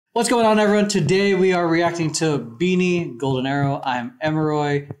What's going on, everyone? Today we are reacting to BINI Golden Arrow. I'm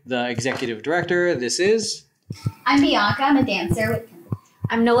Emeroy, the executive director. This is... I'm Bianca. I'm a dancer.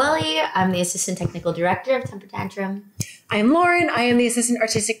 I'm Noelle. I'm the assistant technical director of Tantrum. I'm Lauren. I am the assistant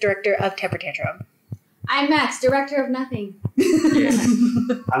artistic director of Tantrum. I'm Max, director of nothing.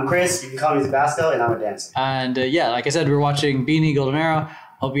 I'm Chris. You can call me Tabasco, and I'm a dancer. And like I said, we're watching BINI Golden Arrow.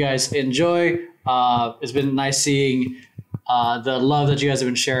 Hope you guys enjoy. It's been nice seeing the love that you guys have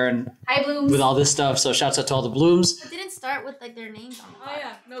been sharing. Hi, Blooms. With all this stuff. So shouts out to all the Blooms. It didn't start with like their names on the Oh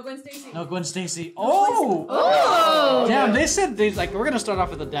yeah, no Gwen Stacy. No Gwen Stacy. Oh! Oh! Damn, they said we're gonna start off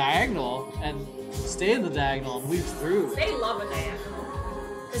with the diagonal and stay in the diagonal and weave through. They love a diagonal.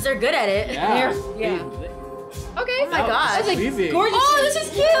 Because they're good at it. Yeah. Yeah. Okay. Oh my gosh. That's weaving. gorgeous. Oh, this is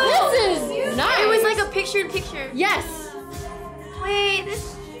cute. This is nice. It was like a picture-in-picture. Yes. Wait,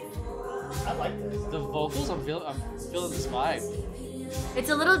 this. I like this. The vocals, I'm feeling this vibe. It's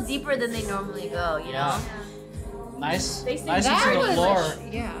a little deeper than they normally go, you know? Nice. They sing Nice that using the was floor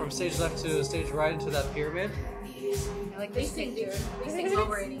like- yeah. from stage left to stage right into that pyramid. I like they sing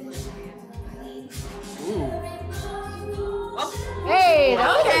over in English. Ooh. Hey,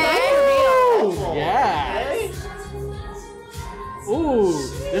 that was Ooh, yeah. Ooh.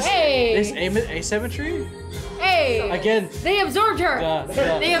 This asymmetry. Hey. Again. They absorbed her.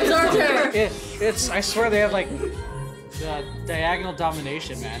 They absorbed her. It's. I swear they have like the diagonal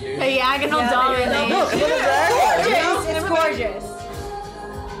domination, man, dude. Diagonal domination. Look at that. Gorgeous. It's gorgeous.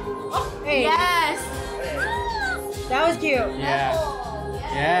 Hey. Yes. That was cute. Yeah.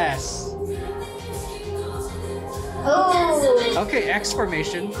 Yes. Oh. Okay, X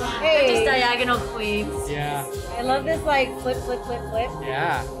formation. They're just Hey. diagonal queens. Yeah. I love this like flip, flip, flip, flip.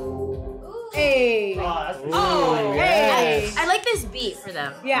 Yeah. Hey. Oh, that's pretty Oh, yes. hey. I like this beat for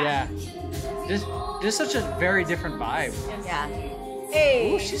them. Yeah. Just such a very different vibe. Yeah.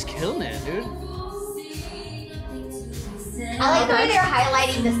 Hey. Ooh, she's killing it, dude. I like the way they're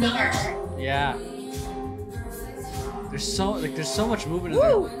highlighting the singer. Yeah. There's so much movement in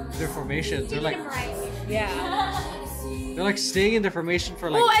their formations. They're like Yeah. staying in their formation for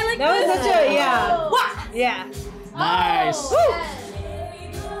like. Oh, I like That was such a yeah. What? Yeah. Nice.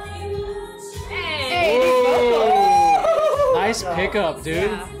 Hey. Ooh. Nice pickup, dude.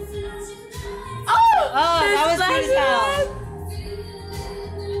 Yeah. Oh, that was cute as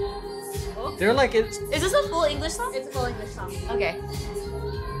hell. They're like it's. Is this a full English song? It's a full English song. Okay.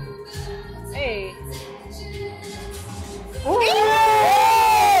 Hey. Ooh.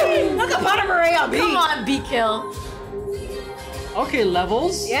 Look at Potter Maria beat. Come on, beat kill. Okay,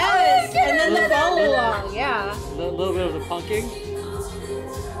 levels. Yes. And then the follow along. Yeah. A little bit of the punking.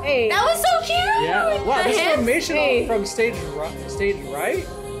 Hey. That was so cute. Yeah. Wow, The this hips. formation Hey. from stage right.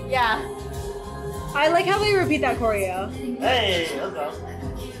 Yeah. I like how they repeat that choreo. Hey, let's go.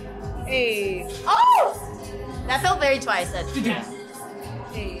 Hey. Oh! That felt very twice. That.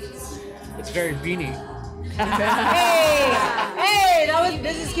 Hey. It's very beanie. Hey. Hey.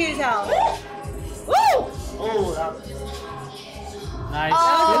 This is cute as hell. Woo! Oh, that was Nice. Oh,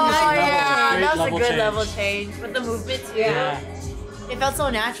 Great yeah. That was a good change. level change. With the movement, too. Yeah. It felt so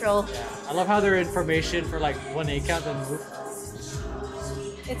natural. I love how they're in formation for like 1/8 count and move. It's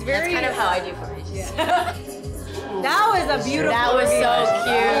That's very. kind of how I do formations. That was a beautiful. That was so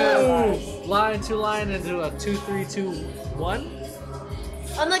cute. Ooh. Line to line into a 2-3-2-1.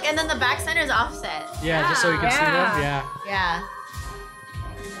 And look, and then the back center is offset. Yeah, just so you can see them. Yeah. Yeah.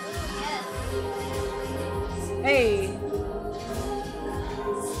 Hey.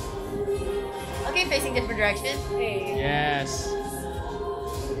 Okay, facing different direction. Hey. Yes.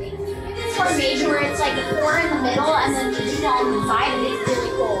 This formation where it's like four in the middle and then two on the side, and it's really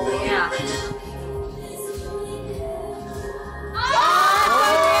cool. Yeah.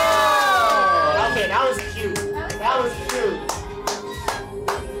 okay. That was cute. That was cute.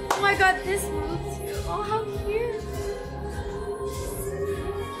 Oh my god, this move too. Oh, how cute.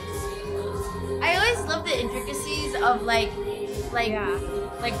 I always love the intricacies of like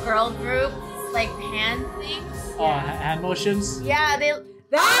girl group, like hand things. Oh, hand motions. Yeah, they.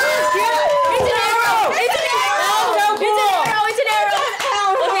 That is cute. It's an arrow! It's an arrow! So It's an arrow! It's an arrow!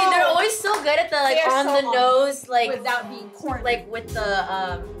 Okay, they're always so good at the like They're on so the nose, like without being corny. like with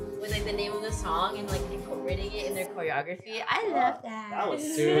the the name of the song and like incorporating it in their choreography. I love that. That was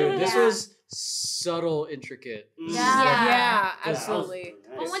Dude, this Yeah. was subtle, intricate. Yeah. Yeah, Nice. absolutely.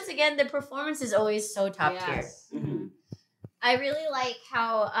 But once again, the performance is always so top tier. Mhm. I really like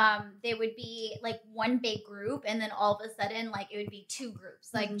how they would be like one big group, and then all of a sudden, like it would be two groups,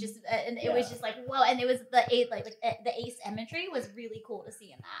 like just, and it was just like whoa, and it was the the asymmetry was really cool to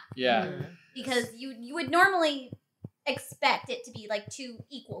see in that. Yeah. Because you would normally expect it to be like 2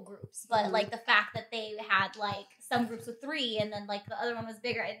 equal groups, but like the fact that they had like some groups with 3 and then like the other one was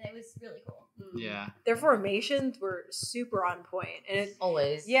bigger, and it was really cool. Yeah. Their formations were super on point, and it,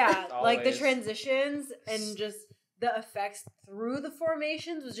 Always. yeah, like the Always. transitions and just the effects through the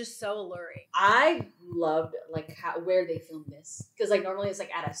formations was just so alluring. I loved like where they filmed this, because like normally it's like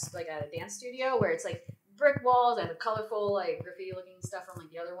at a dance studio where it's like brick walls and colorful like graffiti looking stuff from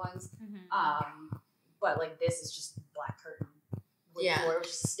like the other ones. But like this is just black curtain. Yeah. Floor,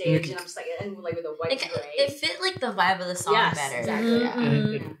 just stage, and I'm just like, and like with a white Like, and gray. it fit like the vibe of the song Yes, better.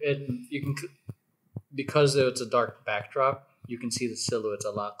 exactly. Yeah. And you can, because it's a dark backdrop, you can see the silhouettes a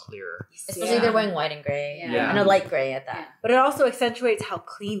lot clearer. Especially they're wearing white and gray. Yeah. And a light gray at that. But it also accentuates how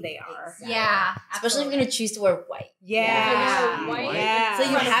clean they are. Yeah, Especially if you're going to choose to wear white. Yeah. White. Yeah. So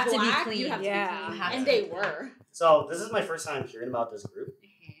you have to be black, clean. you have to be Yeah. clean. You have And to they be clean. were. So this is my first time hearing about this group.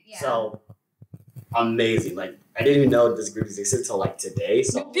 Yeah. So amazing. Like I didn't even know this group existed until like today.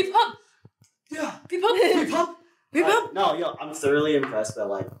 So Beep up. yeah. Beep up. Beep up. No, I'm thoroughly impressed by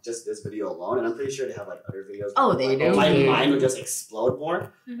like just this video alone, and I'm pretty sure they have like other videos. Oh, where, they like, do. My Yeah. mind would just explode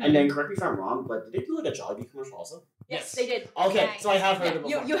more. Mhm. And then correct me if I'm wrong, but did they do like a Jollibee commercial also? Yes, they did. Okay, Yeah, so I have heard Yeah, of it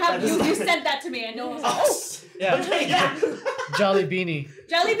before. you have That is- you sent that to me, and no one was like, oh, Yeah. Okay, yeah. Jolly Beanie.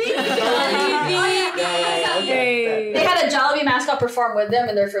 Jollibee. Yeah, okay. They had a Jollibee mascot perform with them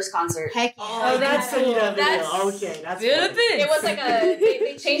in their first concert. Heck yeah. Oh, that's cool. That video. That's Okay, that's good. cool. It was like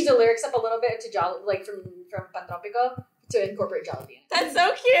they changed the lyrics up a little bit to Jolly, like from Pantropico to incorporate Jollibee. That's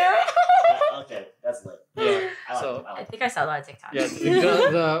so cute. Yeah, okay, that's lit. Yeah. I like So- it. I I like it. think I saw that on TikTok.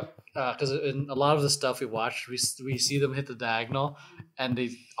 Yeah, because in a lot of the stuff we watch, we see them hit the diagonal, and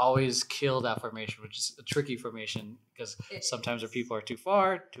they always kill that formation, which is a tricky formation because sometimes our people are too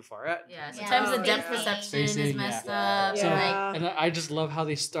far out. Yeah, sometimes the depth Yeah. perception Spacing, is messed yeah. up. So, Like, and I just love how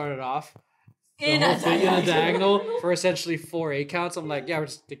they started off the in whole a thing in a diagonal. diagonal for essentially 4 8 counts. I'm like, yeah, we're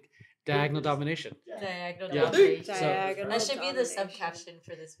just diagonal domination. Diagonal Yeah. domination. Diagonal That should be the domination. subcaption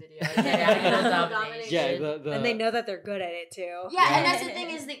for this video. Diagonal domination. Yeah, And they know that they're good at it too. Yeah, and that's the thing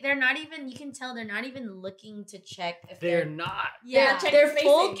is they're not even. You can tell they're not even looking to check if They're not. Yeah, check they're spacing.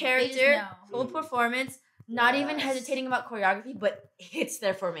 full They just character, know. full performance, not even Yes. hesitating about choreography, but hits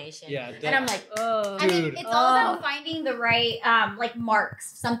their formation. Yeah, and I'm like, Oh. I mean, Dude. it's all about finding the right like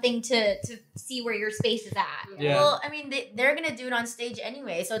marks, something to see where your space is at. Yeah. well, I mean, they're gonna do it on stage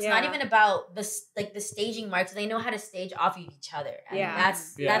anyway, so it's not Yeah. even about the staging marks. They know how to stage off of each other. And Yeah.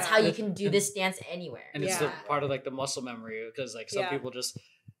 that's Yeah. how you can do this dance anywhere. And it's Yeah. the part of like the muscle memory because like some Yeah. people just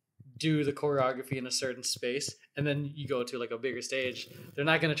do the choreography in a certain space, and then you go to like a bigger stage. They're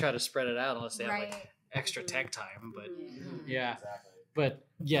not gonna try to spread it out unless they have like Right. extra tech time. But Mhm. yeah. Exactly. But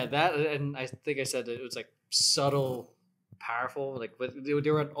yeah, that, and I think I said that it was like subtle, powerful, like, but they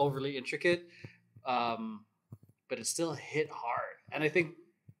weren't overly intricate, but it still hit hard. And I think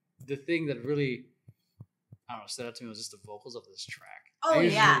the thing that really, I don't know, stood out to me was just the vocals of this track. Oh, I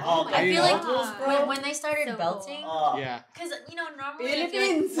usually- yeah. Oh, I feel like God. when they started So belting, Oh, Yeah. because normally I feel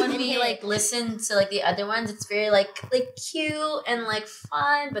Philippines. like when we like listen to like the other ones, it's very like cute and like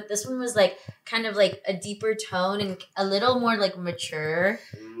fun, but this one was like kind of like a deeper tone and a little more like mature.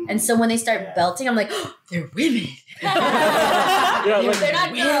 And so when they start Yeah. belting, I'm like, oh, they're women. Yeah, like- They're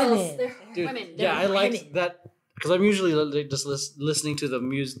not girls. Women. They're Dude, women. yeah, I They're liked women. that because I'm usually just listening to the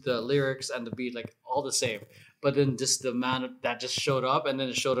music, the lyrics, and the beat like all the same. But then just the amount of that just showed up, and then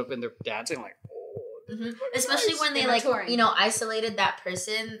it showed up in their dancing, like, oh, Mhm. Especially when they They were like touring. isolated that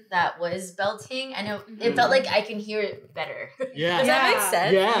person that was belting. I know it felt like I can hear it better. yeah, Does that make Yeah.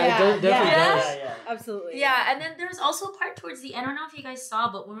 sense? yeah, Yeah, it definitely yeah. does. Yeah. Absolutely. Yeah, and then there was also a part towards the end. I don't know if you guys saw,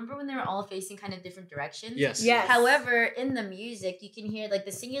 but remember when they were all facing kind of different directions? Yes. Yes. However, in the music, you can hear like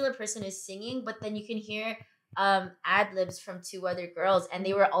the singular person is singing, but then you can hear ad libs from 2 other girls, and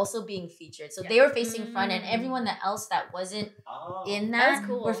they were also being featured. So they were facing front, and everyone else that wasn't Oh. in That was that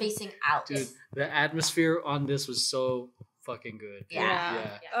cool. were facing out. Dude, the atmosphere on this was so fucking good.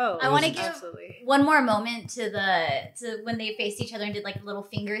 Yeah. Oh, I wanna was- give absolutely. one more moment to when they faced each other and did like a little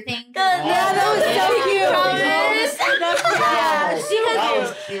finger thing. Yeah, that was so cute. Promise. That's Wow. Because That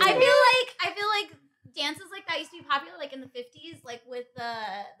was cute. I feel like dances like that used to be popular like in the 50s, like with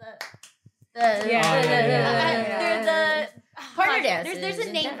the Partner There's dances a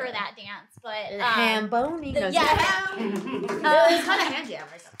in name general. for that dance, but Ham boning. yeah, it's kind of hand jam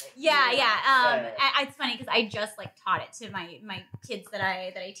or something. yeah. Yeah. It's funny because I just like taught it to my kids that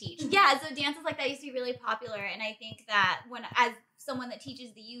I teach. Yeah, so dances like that used to be really popular, and I think that as someone that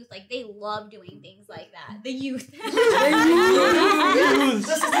teaches the youth, like they love doing things like that. The youth.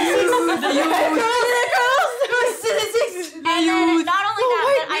 And then not only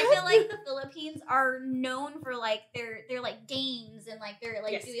that, but I feel like the Philippines are known for like their like games and like they're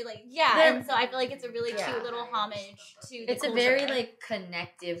like doing like and so I feel like it's a really cute little homage to the It's culture. a very like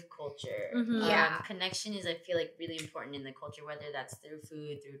connective culture. Yeah. Connection is I feel like really important in the culture, whether that's through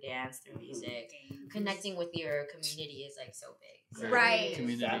food, through dance, through music. Connecting with your community is like so big. Right.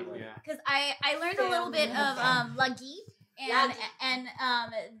 Community, yeah. Because I learned a little bit of lagi and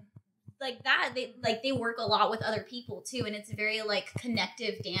like that they work a lot with other people too, and it's a very like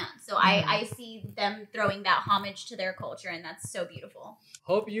connective dance. So I see them throwing that homage to their culture, and that's so beautiful.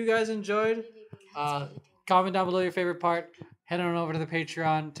 Hope you guys enjoyed. Comment down below your favorite part. Head on over to the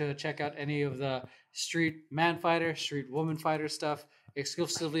Patreon to check out any of the street man fighter, street woman fighter stuff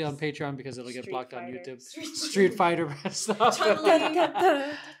exclusively on Patreon because it'll get blocked on YouTube. Street fighter stuff.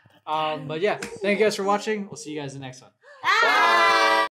 But yeah, thank you guys for watching. We'll see you guys in the next one. Bye.